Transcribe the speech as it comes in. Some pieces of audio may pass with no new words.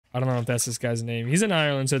I don't know if that's this guy's name. He's in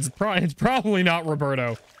Ireland, so it's probably not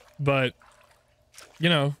Roberto. But, you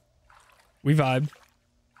know, we vibe.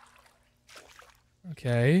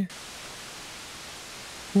 Okay.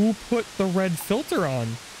 Who put the red filter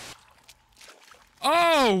on?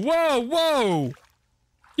 Oh, whoa, whoa!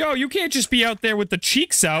 Yo, you can't just be out there with the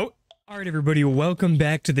cheeks out. Alright everybody, welcome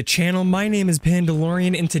back to the channel. My name is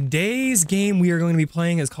Pandalorian, and today's game we are going to be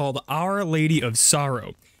playing is called Our Lady of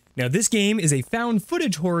Sorrow. Now this game is a found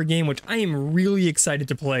footage horror game, which I am really excited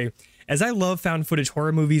to play. As I love found footage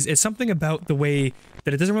horror movies, it's something about the way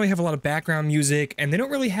that it doesn't really have a lot of background music, and they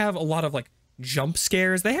don't really have a lot of like jump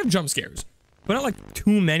scares. They have jump scares, but not like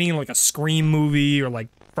too many in like a Scream movie or like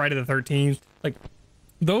Friday the 13th. Like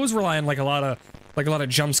those rely on like a lot of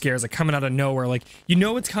jump scares, like coming out of nowhere. Like, you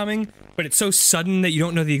know it's coming, but it's so sudden that you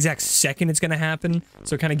don't know the exact second it's gonna happen,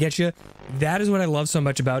 so it kind of gets you. That is what I love so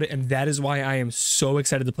much about it, and that is why I am so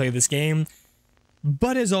excited to play this game.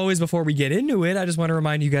 But as always, before we get into it, I just want to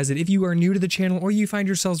remind you guys that if you are new to the channel or you find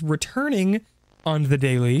yourselves returning on the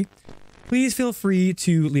daily, please feel free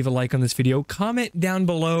to leave a like on this video, comment down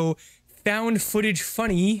below found footage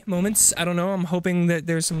funny moments. I don't know, I'm hoping that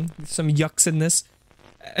there's some yucks in this.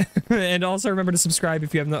 And also remember to subscribe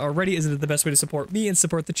if you haven't already. Isn't it the best way to support me and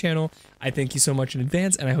support the channel? I thank you so much in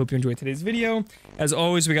advance, and I hope you enjoyed today's video. As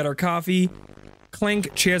always, we got our coffee.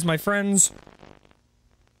 Clink, cheers my friends.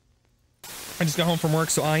 I just got home from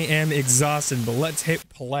work, so I am exhausted, but let's hit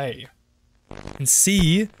play and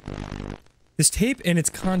see. This tape and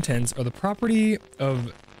its contents are the property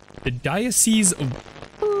of the Diocese of...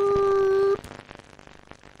 Oh,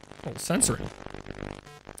 censoring.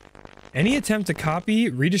 Any attempt to copy,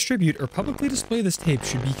 redistribute, or publicly display this tape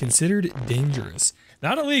should be considered dangerous.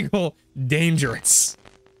 Not illegal, dangerous.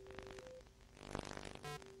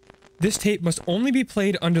 This tape must only be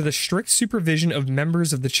played under the strict supervision of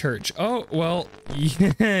members of the church. Oh, well,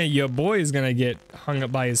 yeah, your boy is gonna get hung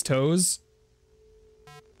up by his toes.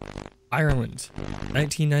 Ireland,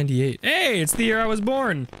 1998. Hey, it's the year I was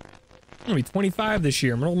born. I'm gonna be 25 this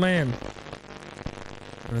year. I'm an old man.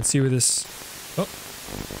 Let's see where this... Oh.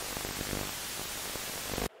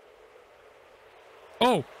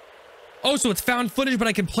 Oh! Oh, so it's found footage, but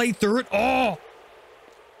I can play through it? Oh!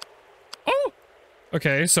 Oh!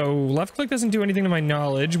 Okay, so left click doesn't do anything to my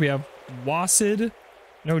knowledge. We have WASD,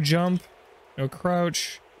 no jump, no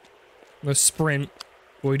crouch, no sprint.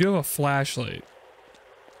 But we do have a flashlight.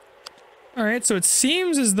 Alright, so it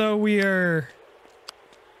seems as though we are...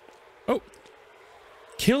 Oh!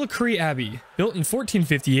 Kilcree Abbey. Built in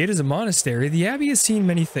 1458 as a monastery, the abbey has seen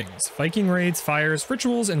many things. Viking raids, fires,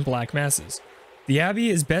 rituals, and black masses. The abbey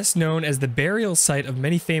is best known as the burial site of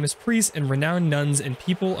many famous priests and renowned nuns and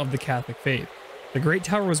people of the Catholic faith. The Great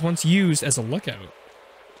Tower was once used as a lookout.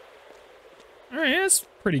 Alright, that's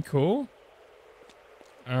pretty cool.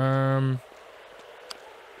 I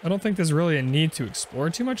don't think there's really a need to explore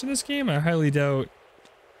too much in this game. I highly doubt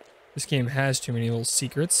this game has too many little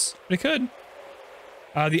secrets, but it could.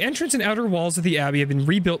 The entrance and outer walls of the abbey have been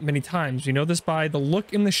rebuilt many times. We know this by the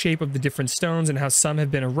look and the shape of the different stones and how some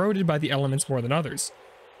have been eroded by the elements more than others.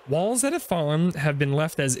 Walls that have fallen have been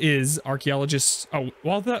left as is.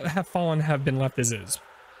 Walls that have fallen have been left as is.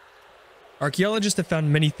 Archaeologists have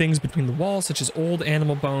found many things between the walls, such as old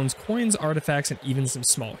animal bones, coins, artifacts, and even some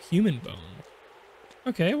small human bone.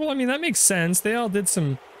 Okay, well, I mean, that makes sense. They all did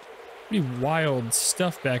some pretty wild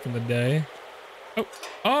stuff back in the day.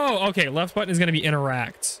 Oh, okay, left button is gonna be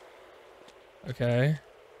interact. Okay.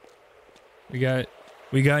 We got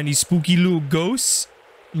any spooky little ghosts?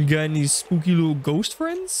 We got any spooky little ghost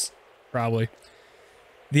friends? Probably.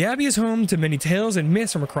 The abbey is home to many tales and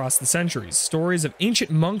myths from across the centuries. Stories of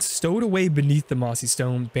ancient monks stowed away beneath the mossy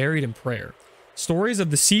stone, buried in prayer. Stories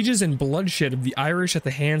of the sieges and bloodshed of the Irish at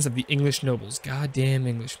the hands of the English nobles. Goddamn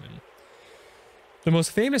Englishmen. The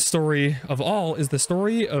most famous story of all is the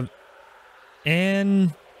story of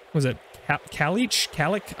Calich?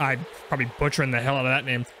 I'm probably butchering the hell out of that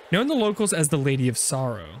name. Known to locals as the Lady of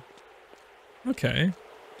Sorrow. Okay.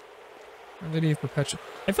 Our Lady of Perpetual.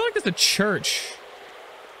 I feel like there's a church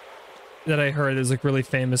that I heard is like really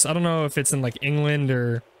famous. I don't know if it's in like England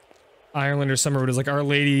or Ireland or somewhere, but it's like Our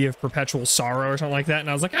Lady of Perpetual Sorrow or something like that. And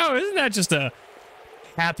I was like, oh, isn't that just a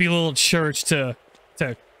happy little church to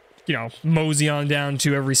you know, mosey on down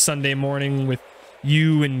to every Sunday morning with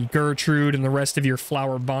you and Gertrude and the rest of your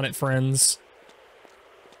flower bonnet friends.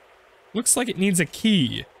 Looks like it needs a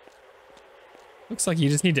key. Looks like you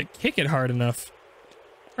just need to kick it hard enough.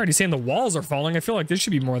 Already saying the walls are falling. I feel like this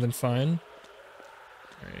should be more than fine.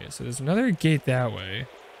 Alright, so there's another gate that way.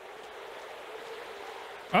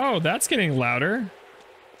 Oh, that's getting louder.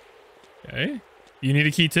 Okay. You need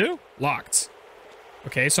a key too? Locked.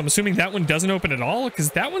 Okay, so I'm assuming that one doesn't open at all,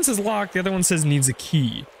 because that one says locked, the other one says needs a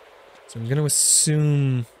key. So I'm gonna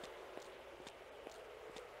assume...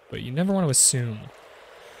 But you never want to assume.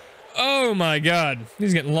 Oh my god,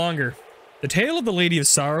 these are getting longer. The tale of the Lady of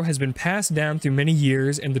Sorrow has been passed down through many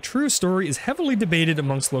years, and the true story is heavily debated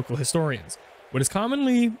amongst local historians. What is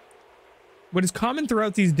common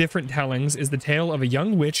throughout these different tellings is the tale of a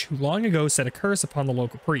young witch who long ago set a curse upon the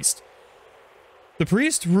local priest. The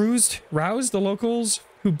priest roused the locals,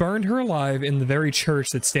 who burned her alive in the very church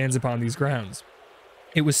that stands upon these grounds.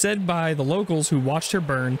 It was said by the locals who watched her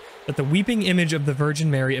burn that the weeping image of the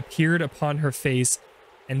Virgin Mary appeared upon her face,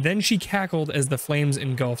 and then she cackled as the flames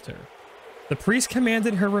engulfed her. The priest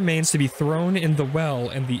commanded her remains to be thrown in the well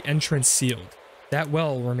and the entrance sealed. That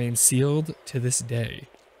well remains sealed to this day.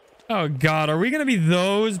 Oh god, are we gonna be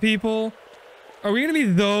those people? Are we gonna be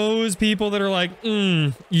those people that are like,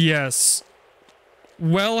 yes.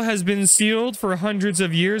 Well has been sealed for hundreds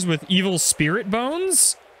of years with evil spirit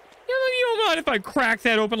bones? You don't mind if I crack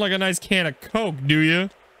that open like a nice can of Coke, do you?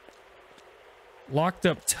 Locked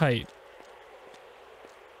up tight.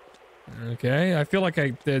 Okay, I feel like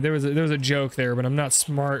there was a joke there, but I'm not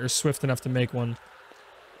smart or swift enough to make one.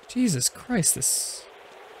 Jesus Christ, this...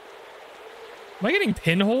 Am I getting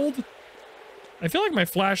pinholed? I feel like my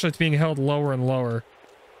flashlight's being held lower and lower.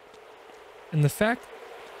 And the fact...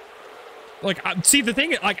 Like, see, the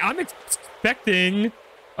thing, like, I'm expecting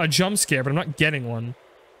a jump scare, but I'm not getting one.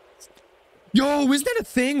 Yo, isn't that a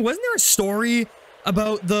thing? Wasn't there a story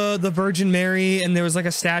about the Virgin Mary, and there was, like,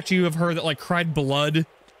 a statue of her that, like, cried blood?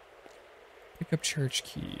 Pick up church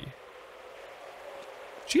key. Did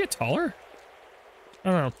she get taller?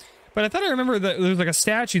 I don't know. But I thought I remember that there was like a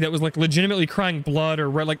statue that was like legitimately crying blood or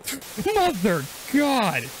red, like, mother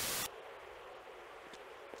god.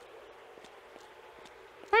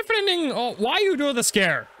 My friending, oh, why you do the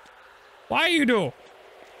scare? Why you do?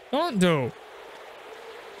 Don't do.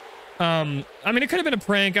 I mean, it could have been a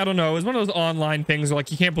prank. I don't know. It was one of those online things where,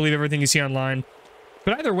 like, you can't believe everything you see online.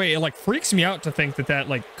 But either way, it, like, freaks me out to think that that,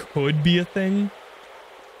 like, could be a thing.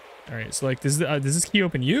 Alright, so, like, does this key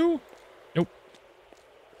open you? Nope.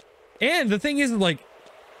 And the thing is, like,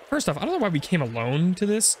 first off, I don't know why we came alone to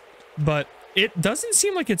this, but it doesn't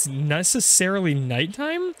seem like it's necessarily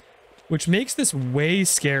nighttime, which makes this way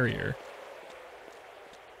scarier.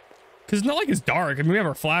 Because it's not like it's dark. I mean, we have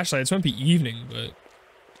our flashlights. It might be evening, but...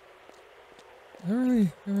 I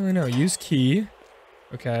don't really know. Use key.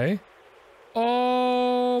 Okay.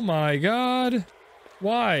 Oh my god.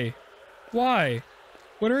 Why? Why?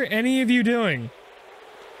 What are any of you doing?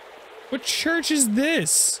 What church is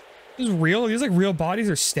this? This is real? These like real bodies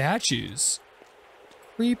or statues?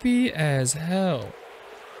 Creepy as hell.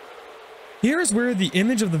 Here's where the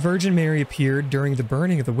image of the Virgin Mary appeared during the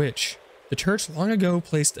burning of the witch. The church long ago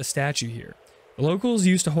placed a statue here. The locals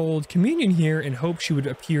used to hold communion here and hoped she would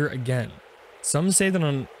appear again. Some say that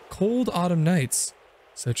on cold autumn nights,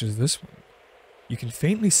 such as this one, you can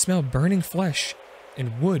faintly smell burning flesh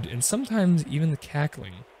and wood and sometimes even the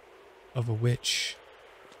cackling of a witch.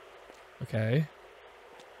 Okay.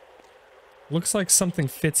 Looks like something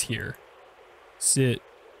fits here. Is it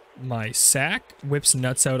my sack whips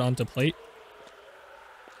nuts out onto plate?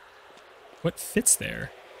 What fits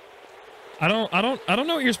there? I don't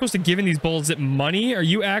know what you're supposed to give in these bowls. Is it money? Are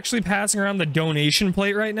you actually passing around the donation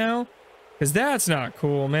plate right now? Because that's not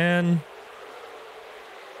cool, man.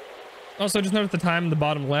 Also, just note the time in the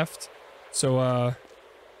bottom left. So,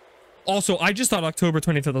 also, I just thought October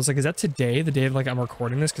 25th. I was like, is that today? The day of, like, I'm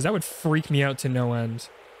recording this? Because that would freak me out to no end.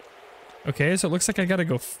 Okay, so it looks like I gotta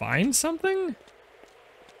go find something?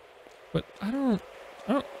 But I don't,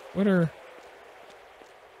 what are...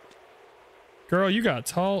 Girl, you got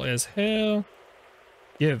tall as hell.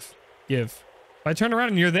 Give. If I turn around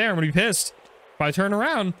and you're there, I'm gonna be pissed. If I turn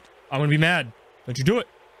around, I'm gonna be mad. Don't you do it.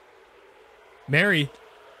 Mary.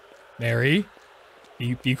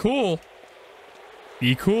 Be cool.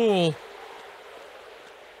 Be cool.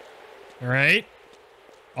 All right.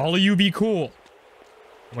 All of you be cool.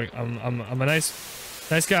 I'm a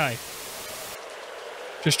nice guy.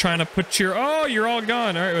 Just trying to put your... Oh, you're all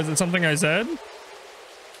gone. All right, was it something I said?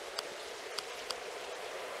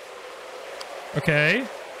 Okay.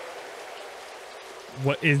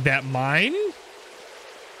 What is that, mine?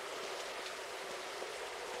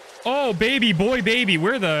 Oh, baby, boy, baby.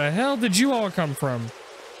 Where the hell did you all come from?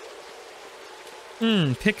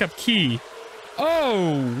 Pick up key.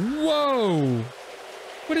 Oh, whoa.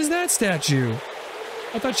 What is that statue?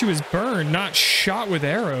 I thought she was burned, not shot with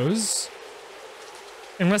arrows.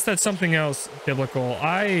 Unless that's something else biblical.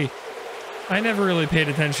 I never really paid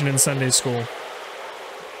attention in Sunday school.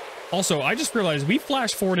 Also, I just realized we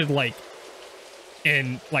flash forwarded like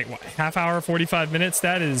in like what, half hour, 45 minutes.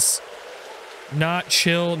 That is not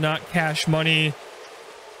chill, not cash money.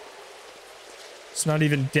 It's not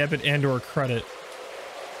even debit and or credit.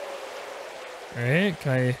 All right,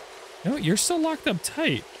 can I? No, you're still locked up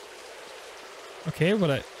tight. Okay, but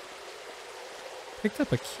I picked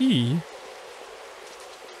up a key.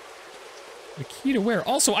 The key to where?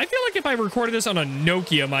 Also, I feel like if I recorded this on a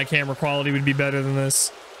Nokia, my camera quality would be better than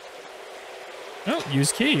this. Oh,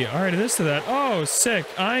 use key. All right, it is to that. Oh, sick.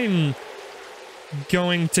 I'm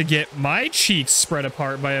going to get my cheeks spread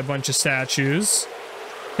apart by a bunch of statues.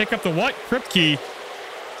 Pick up the what? Crypt key.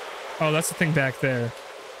 Oh, that's the thing back there.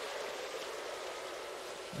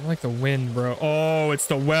 I like the wind, bro. Oh, it's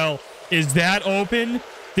the well. Is that open?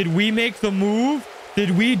 Did we make the move?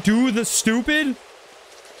 Did we do the stupid?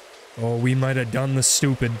 Oh, we might have done the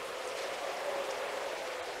stupid.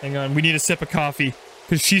 Hang on, we need a sip of coffee.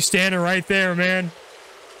 Because she's standing right there, man.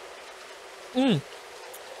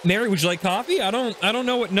 Mary, would you like coffee? I don't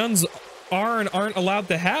know what nuns are and aren't allowed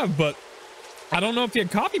to have, but I don't know if you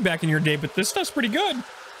had coffee back in your day, but this stuff's pretty good.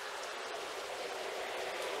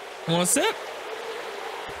 Want a sip?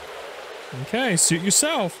 Okay, suit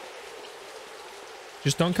yourself.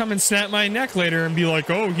 Just don't come and snap my neck later and be like,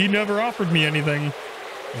 oh, he never offered me anything.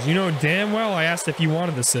 'Cause you know damn well I asked if you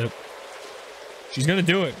wanted the sip. She's gonna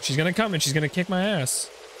do it. She's gonna come and she's gonna kick my ass.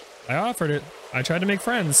 I offered it. I tried to make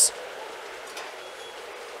friends.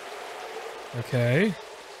 Okay.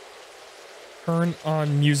 Turn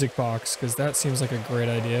on music box, because that seems like a great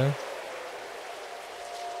idea.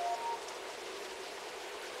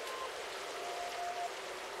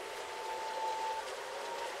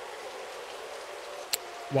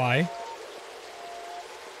 Why?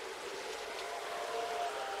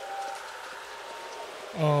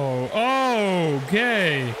 Oh,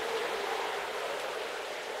 okay.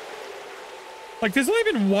 Like, there's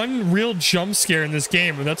only been one real jump scare in this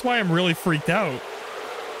game, and that's why I'm really freaked out.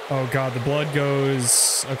 Oh god, the blood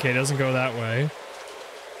goes... Okay, it doesn't go that way.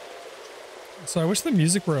 So I wish the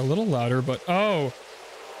music were a little louder, but... Oh.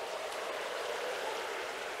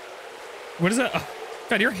 What is that? Oh,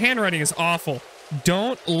 god, your handwriting is awful.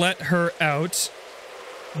 Don't let her out.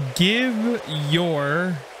 Give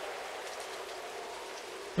your...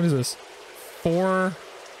 What is this? For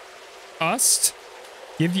us?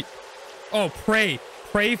 Give you... Oh, pray.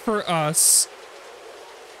 Pray for us.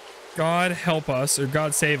 God help us, or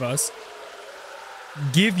God save us.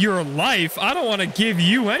 Give your life? I don't want to give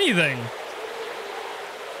you anything. Do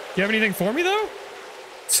you have anything for me, though?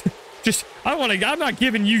 Just, I don't want to... I'm not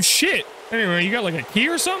giving you shit. Anyway, you got like a key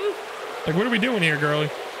or something? Like, what are we doing here, girlie?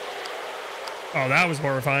 Oh, that was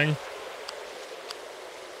horrifying.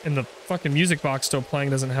 And the fucking music box still playing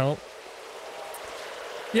doesn't help.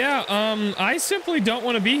 Yeah, I simply don't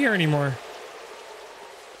want to be here anymore.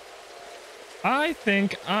 I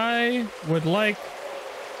think I would like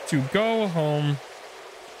to go home.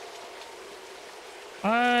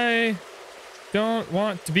 I don't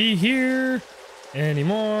want to be here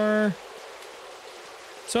anymore.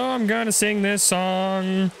 So I'm gonna sing this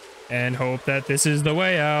song and hope that this is the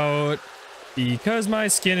way out, because my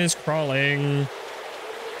skin is crawling.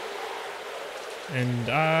 And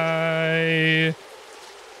I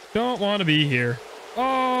don't want to be here.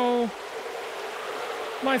 Oh,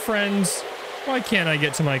 my friends, why can't I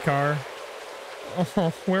get to my car?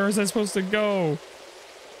 Oh, where is I supposed to go?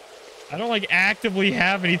 I don't like actively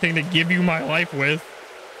have anything to give you my life with.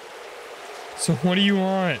 So what do you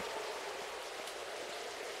want?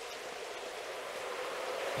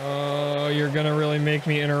 Oh, you're gonna really make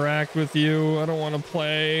me interact with you. I don't want to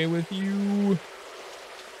play with you.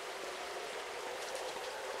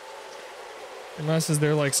 Unless, is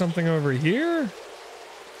there like something over here?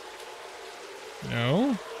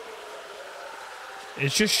 No. It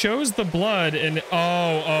just shows the blood and...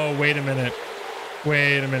 Oh, wait a minute.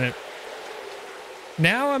 Wait a minute.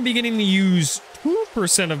 Now I'm beginning to use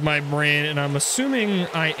 2% of my brain, and I'm assuming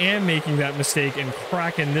I am making that mistake and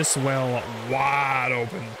cracking this well wide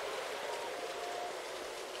open.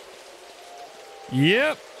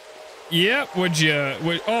 Yep. Yep,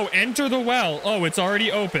 oh, enter the well. Oh, it's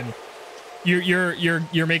already open.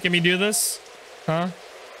 You're making me do this? Huh?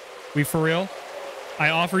 We for real? I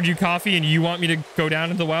offered you coffee and you want me to go down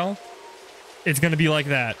to the well? It's gonna be like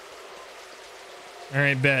that.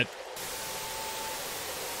 Alright, bet.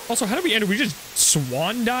 Also, how do we end it? We just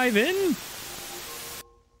swan dive in?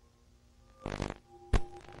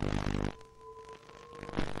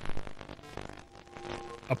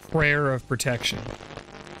 A prayer of protection.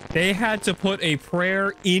 They had to put a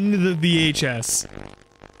prayer in the VHS.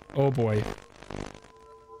 Oh boy.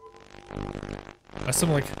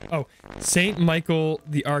 Something like, oh, Saint Michael,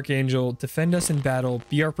 the Archangel, defend us in battle.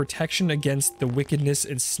 Be our protection against the wickedness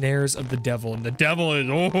and snares of the devil. And the devil is,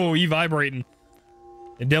 oh, he vibrating.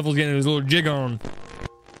 The devil's getting his little jig on.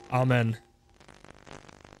 Amen.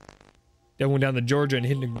 Devil went down to Georgia and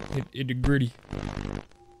hit the gritty.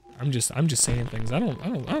 I'm just saying things. I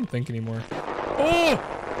don't think anymore.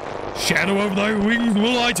 Oh! Shadow of thy wings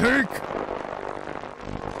will I take.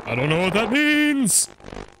 I don't know what that means.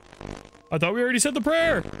 I thought we already said the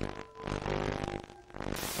prayer.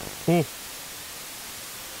 Oh.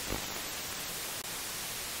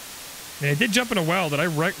 Man, I did jump in a well. Did I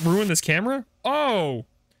ruin this camera? Oh!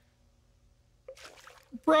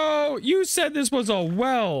 Bro, you said this was a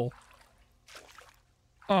well.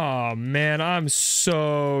 Oh man, I'm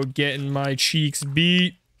so getting my cheeks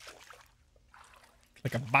beat.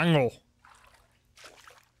 Like a bangle.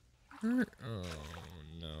 Oh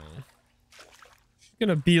no. She's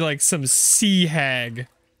gonna be like some sea hag.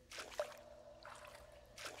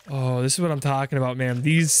 Oh, this is what I'm talking about, man.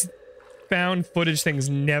 These found footage things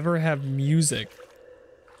never have music.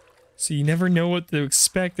 So you never know what to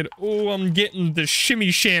expect. And oh, I'm getting the shimmy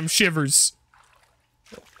sham shivers.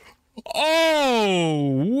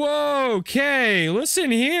 Oh, whoa, okay. Listen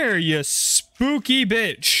here, you spooky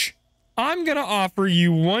bitch. I'm gonna offer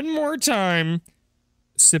you one more time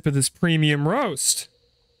a sip of this premium roast.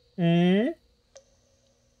 What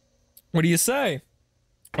do you say?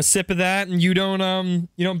 A sip of that and you don't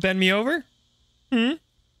bend me over?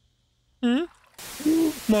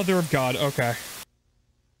 Mother of God, okay.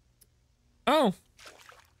 Oh.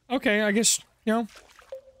 Okay, I guess, you know,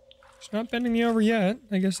 she's not bending me over yet.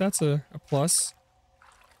 I guess that's a plus.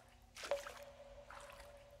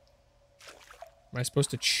 Am I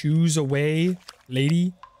supposed to choose a way,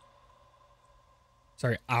 lady?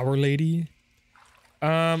 Sorry, our lady?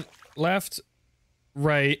 Left,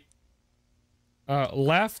 right.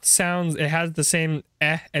 Left sounds, it has the same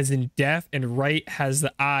eh as in deaf, and right has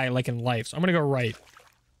the I like in life. So I'm gonna go right.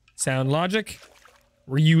 Sound logic.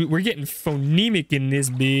 We're getting phonemic in this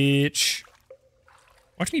bitch.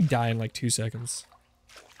 Watch me die in like 2 seconds.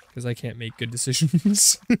 Because I can't make good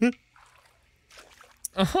decisions.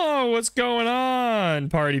 Oh, what's going on,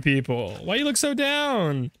 party people? Why you look so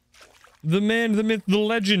down? The man, the myth, the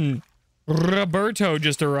legend, Roberto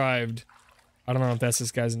just arrived. I don't know if that's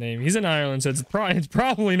this guy's name. He's in Ireland, so it's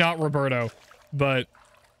probably not Roberto. But,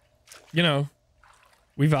 you know,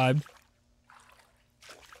 we vibe.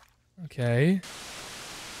 Okay.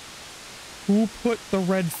 Who put the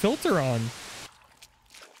red filter on?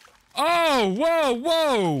 Oh, whoa,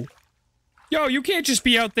 whoa! Yo, you can't just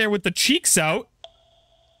be out there with the cheeks out.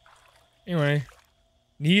 Anyway.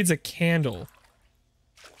 Needs a candle.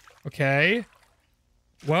 Okay.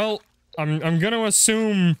 Well, I'm gonna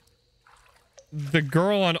assume the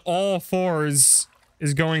girl on all fours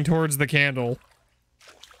is going towards the candle.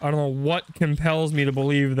 I don't know what compels me to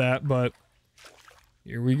believe that, but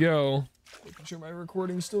here we go. Making sure my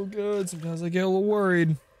recording's still good. Sometimes I get a little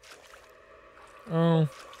worried. Oh.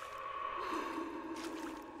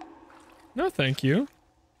 No, thank you.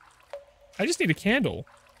 I just need a candle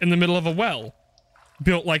in the middle of a well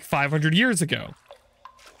built like 500 years ago.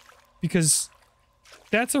 Because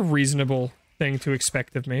that's a reasonable thing to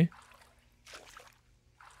expect of me.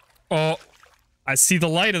 Oh, I see the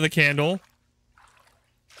light of the candle.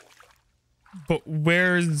 But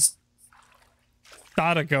where's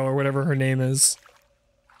Sadako or whatever her name is?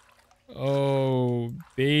 Oh,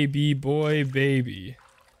 baby boy, baby.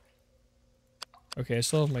 Okay, I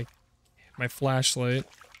still have my flashlight.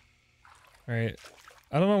 Alright.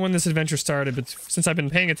 I don't know when this adventure started, but since I've been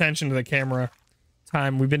paying attention to the camera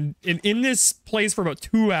time, we've been in this place for about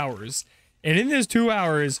 2 hours. And in this 2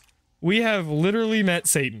 hours, we have literally met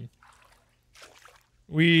Satan.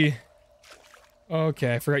 Okay,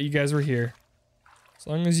 I forgot you guys were here. As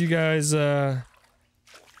long as you guys,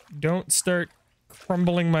 don't start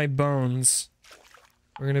crumbling my bones,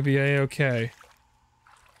 we're gonna be a-okay.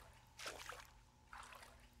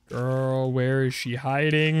 Girl, where is she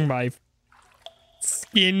hiding? My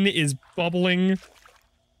skin is bubbling.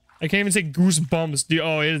 I can't even say goosebumps.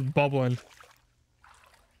 Oh, it is bubbling.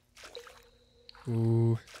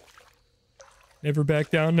 Ooh. Never back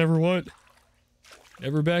down, never what?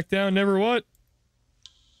 Never back down, never what?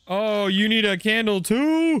 Oh, you need a candle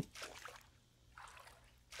too?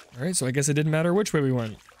 Alright, so I guess it didn't matter which way we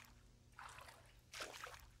went.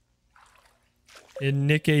 In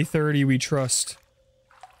Nick A30 we trust.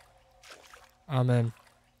 Amen.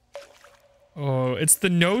 Oh, it's the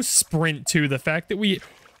no sprint too. The fact that we...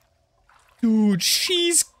 Dude,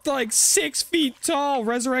 she's like 6 feet tall.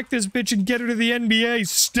 Resurrect this bitch and get her to the NBA.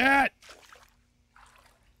 Stat!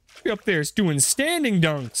 She up there is doing standing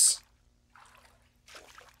dunks.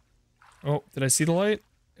 Oh, did I see the light?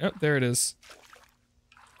 Yep, there it is.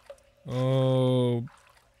 Oh.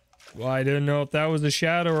 Well, I didn't know if that was a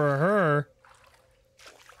shadow or her.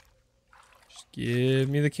 Just give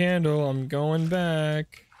me the candle. I'm going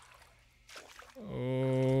back.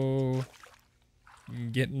 Oh.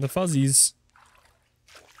 I'm getting the fuzzies.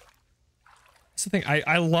 That's the thing.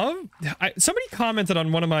 I love... somebody commented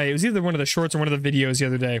on one of my... It was either one of the shorts or one of the videos the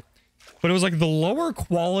other day. But it was like the lower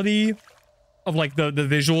quality of like the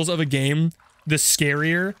visuals of a game, the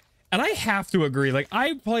scarier. And I have to agree. Like,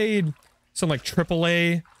 I played some like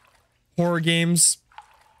AAA horror games,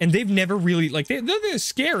 and they've never really like they're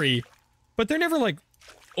scary, but they're never like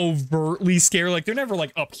overtly scary. Like, they're never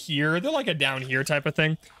like up here. They're like a down here type of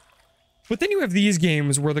thing. But then you have these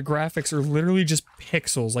games where the graphics are literally just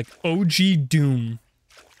pixels, like OG Doom.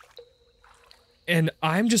 And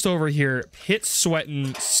I'm just over here, pit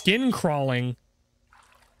sweating, skin crawling.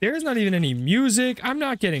 There's not even any music. I'm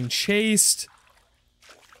not getting chased.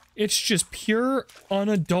 It's just pure,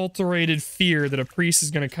 unadulterated fear that a priest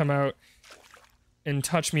is going to come out and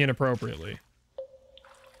touch me inappropriately.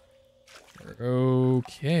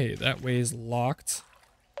 Okay, that way is locked.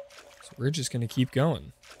 So we're just going to keep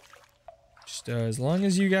going. Just as long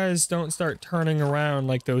as you guys don't start turning around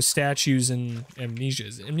like those statues in Amnesia.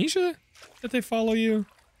 Is it Amnesia that they follow you?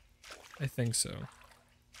 I think so.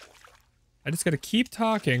 I just got to keep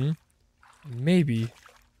talking. And maybe,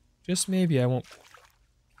 just maybe, I won't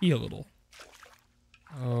pee a little.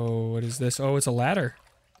 Oh, what is this? Oh, it's a ladder.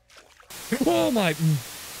 Oh my...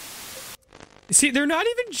 See, they're not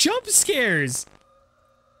even jump scares!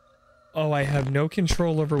 Oh, I have no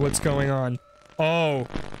control over what's going on. Oh.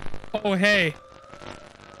 Oh, hey.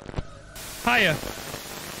 Hiya.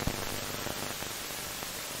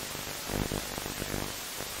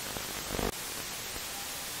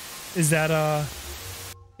 Is that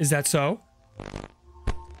so?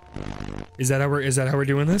 Is that how we're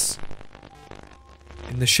doing this?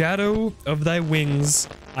 In the shadow of thy wings,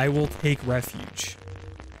 I will take refuge.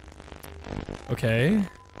 Okay.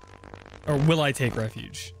 Or will I take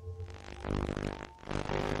refuge?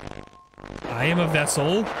 I am a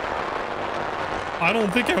vessel. I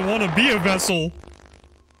don't think I want to be a vessel.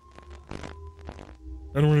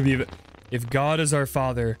 I don't want to be a If God is our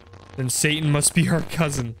father, then Satan must be our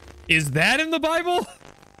cousin. Is that in the Bible?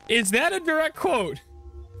 Is that a direct quote?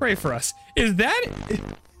 Pray for us. Is that...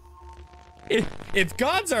 If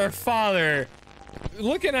God's our father,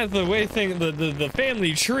 looking at the way the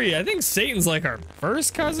family tree, I think Satan's like our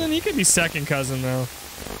first cousin. He could be second cousin, though.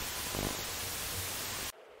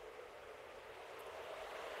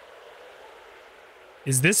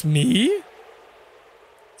 Is this me?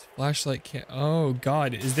 It's flashlight can't... Oh,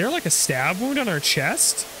 God. Is there like a stab wound on our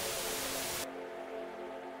chest?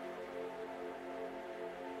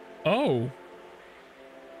 Oh.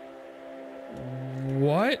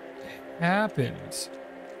 What happened?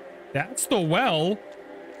 That's the well.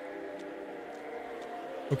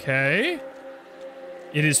 Okay.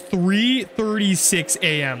 It is 3:36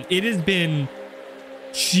 a.m. It has been...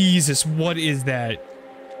 Jesus, what is that?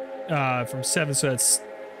 From 7, so that's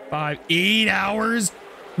 8 hours?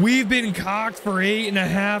 We've been cocked for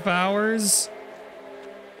 8.5 hours?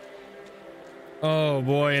 Oh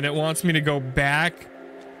boy, and it wants me to go back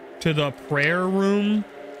to the prayer room?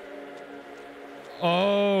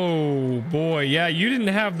 Oh boy, yeah, you didn't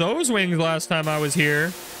have those wings last time I was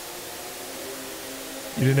here.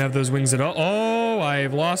 You didn't have those wings at all. Oh,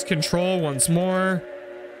 I've lost control once more.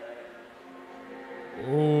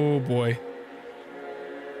 Oh boy.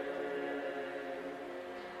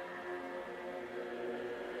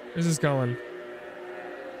 Where's this going?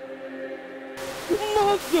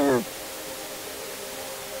 Mother!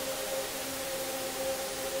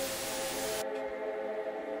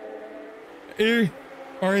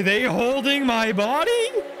 Are they holding my body?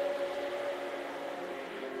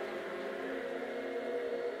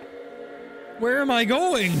 Where am I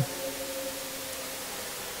going?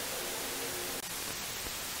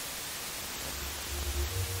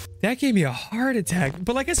 That gave me a heart attack.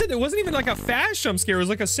 But like I said, it wasn't even like a fast jump scare. It was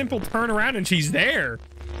like a simple turn around and she's there.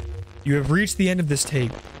 You have reached the end of this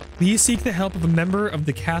tape. Please seek the help of a member of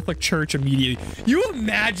the Catholic Church immediately. You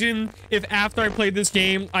imagine if after I played this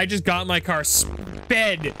game, I just got in my car,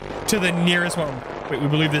 sped to the nearest one. Wait, we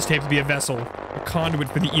believe this tape to be a vessel, a conduit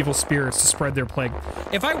for the evil spirits to spread their plague.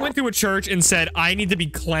 If I went through a church and said, I need to be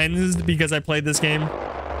cleansed because I played this game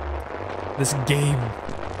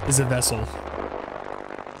is a vessel.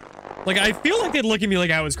 Like, I feel like they'd look at me like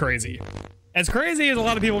I was crazy. As crazy as a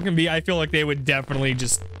lot of people can be, I feel like they would definitely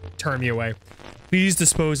just turn me away. Please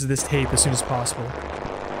dispose of this tape as soon as possible.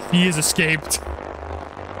 He has escaped.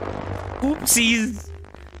 Oopsies.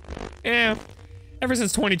 Yeah. Ever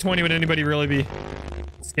since 2020, would anybody really be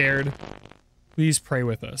scared? Please pray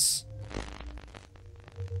with us.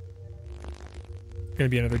 Gonna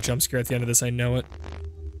be another jump scare at the end of this, I know it.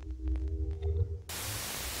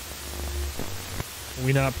 Are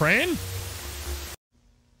we not praying?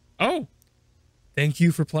 Oh. Thank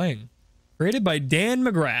you for playing. Created by Dan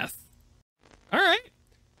McGrath. Alright.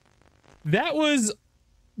 That was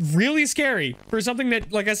really scary for something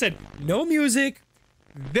that, like I said, no music,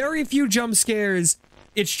 very few jump scares.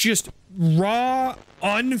 It's just raw,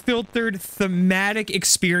 unfiltered, thematic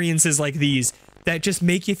experiences like these that just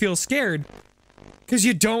make you feel scared because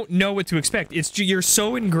you don't know what to expect. You're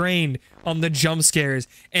so ingrained on the jump scares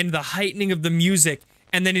and the heightening of the music,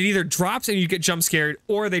 and then it either drops and you get jump scared,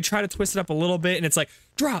 or they try to twist it up a little bit and it's like,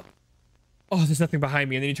 drop. Oh, there's nothing behind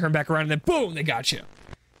me, and then you turn back around and then boom, they got you.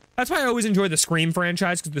 That's why I always enjoy the Scream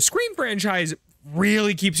franchise, because the Scream franchise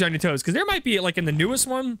really keeps you on your toes. Because there might be, like, in the newest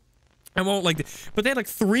one, I won't, like, but they had, like,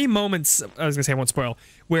 3 moments, I was gonna say I won't spoil,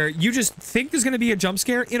 where you just think there's gonna be a jump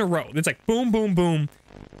scare in a row. It's like, boom, boom, boom,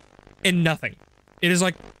 and nothing. It is,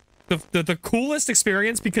 like, the coolest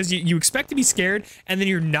experience, because you expect to be scared, and then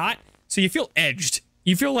you're not, so you feel edged.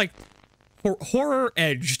 You feel, like, horror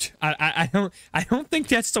edged. I don't think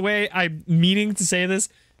that's the way I'm meaning to say this,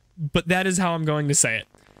 but that is how I'm going to say it.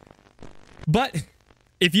 But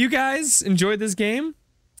if you guys enjoyed this game,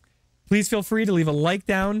 please feel free to leave a like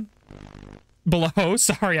down below.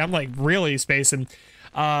 Sorry, I'm like really spacing.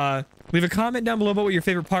 Leave a comment down below about what your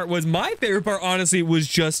favorite part was. My favorite part, honestly, was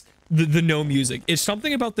just the no music. It's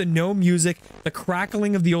something about the no music, the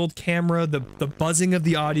crackling of the old camera, the buzzing of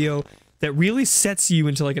the audio that really sets you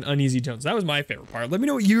into like an uneasy tone. So that was my favorite part. Let me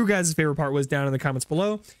know what your guys' favorite part was down in the comments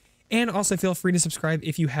below. And also feel free to subscribe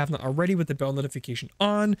if you haven't already with the bell notification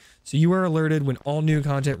on, so you are alerted when all new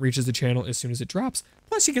content reaches the channel as soon as it drops.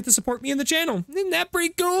 Plus, you get to support me in the channel. Isn't that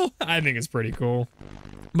pretty cool? I think it's pretty cool.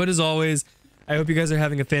 But as always, I hope you guys are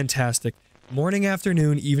having a fantastic morning,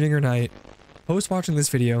 afternoon, evening, or night post watching this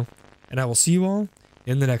video, and I will see you all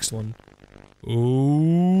in the next one.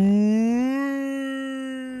 Ooh.